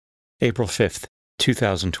April 5th,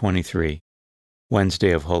 2023, Wednesday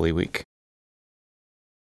of Holy Week.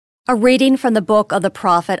 A reading from the book of the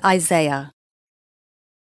prophet Isaiah.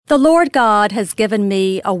 The Lord God has given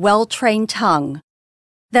me a well-trained tongue,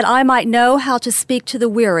 that I might know how to speak to the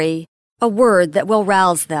weary a word that will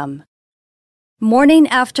rouse them. Morning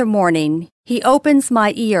after morning he opens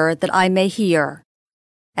my ear that I may hear,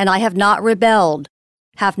 and I have not rebelled,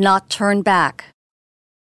 have not turned back.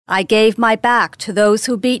 I gave my back to those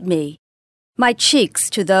who beat me, my cheeks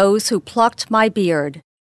to those who plucked my beard.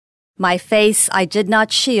 My face I did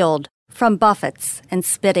not shield from buffets and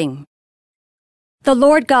spitting. The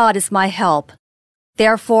Lord God is my help,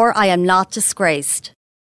 therefore I am not disgraced.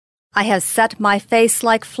 I have set my face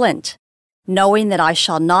like flint, knowing that I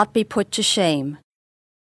shall not be put to shame.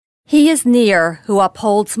 He is near who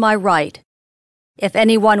upholds my right. If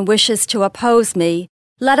anyone wishes to oppose me,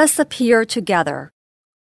 let us appear together.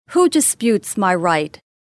 Who disputes my right?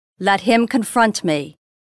 Let him confront me.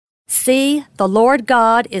 See, the Lord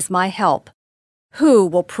God is my help. Who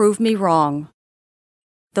will prove me wrong?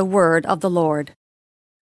 The word of the Lord.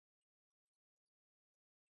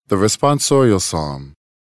 The responsorial psalm.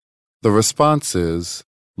 The response is,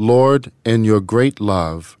 Lord, in your great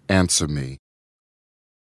love, answer me.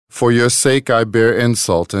 For your sake I bear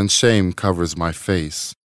insult, and shame covers my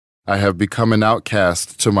face. I have become an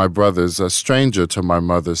outcast to my brothers, a stranger to my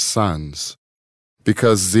mother's sons.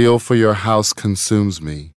 Because zeal for your house consumes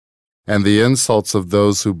me, and the insults of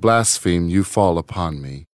those who blaspheme you fall upon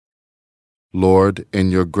me. Lord,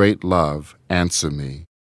 in your great love, answer me.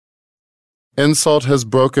 Insult has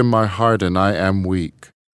broken my heart, and I am weak.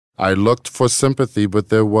 I looked for sympathy, but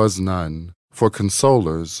there was none. For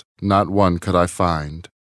consolers, not one could I find.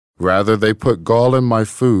 Rather, they put gall in my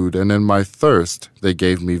food, and in my thirst they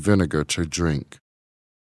gave me vinegar to drink.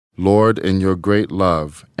 Lord, in your great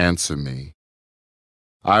love, answer me.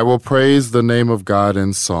 I will praise the name of God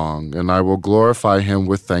in song, and I will glorify him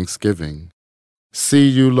with thanksgiving. See,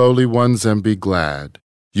 you lowly ones, and be glad.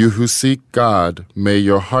 You who seek God, may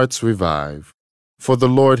your hearts revive. For the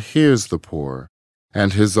Lord hears the poor,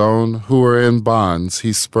 and his own who are in bonds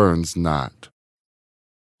he spurns not.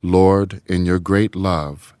 Lord, in your great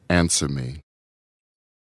love, answer me.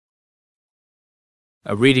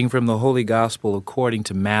 A reading from the Holy Gospel according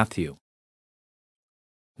to Matthew.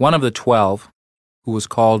 One of the 12, who was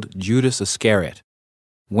called Judas Iscariot,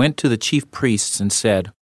 went to the chief priests and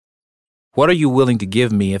said, "What are you willing to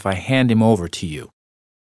give me if I hand him over to you?"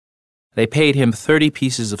 They paid him 30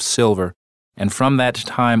 pieces of silver, and from that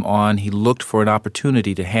time on he looked for an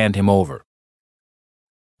opportunity to hand him over.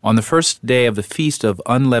 On the first day of the Feast of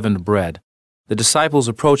Unleavened Bread, the disciples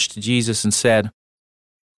approached Jesus and said,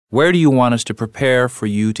 "Where do you want us to prepare for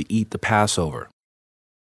you to eat the Passover?"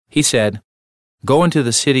 He said, "Go into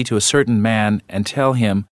the city to a certain man and tell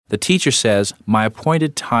him, 'The teacher says, my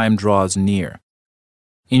appointed time draws near.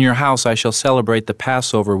 In your house I shall celebrate the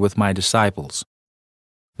Passover with my disciples.'"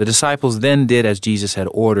 The disciples then did as Jesus had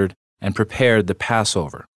ordered and prepared the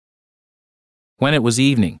Passover. When it was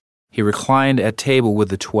evening, he reclined at table with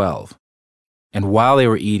the 12. And while they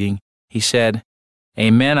were eating, he said,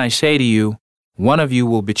 "Amen, I say to you, one of you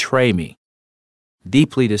will betray me."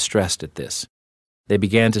 Deeply distressed at this, they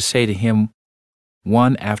began to say to him,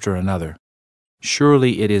 one after another,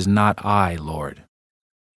 "Surely it is not I, Lord."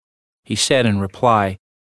 He said in reply,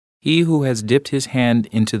 "He who has dipped his hand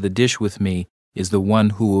into the dish with me is the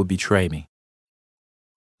one who will betray me.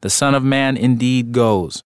 The Son of Man indeed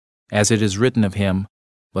goes, as it is written of him,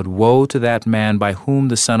 but woe to that man by whom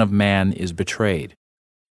the Son of Man is betrayed.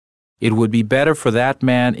 It would be better for that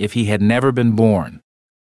man if he had never been born."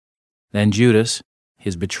 Then Judas,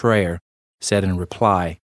 his betrayer, said in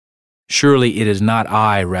reply, "Surely it is not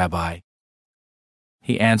I, Rabbi."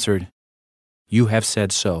 He answered, "You have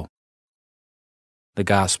said so." The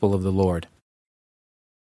Gospel of the Lord.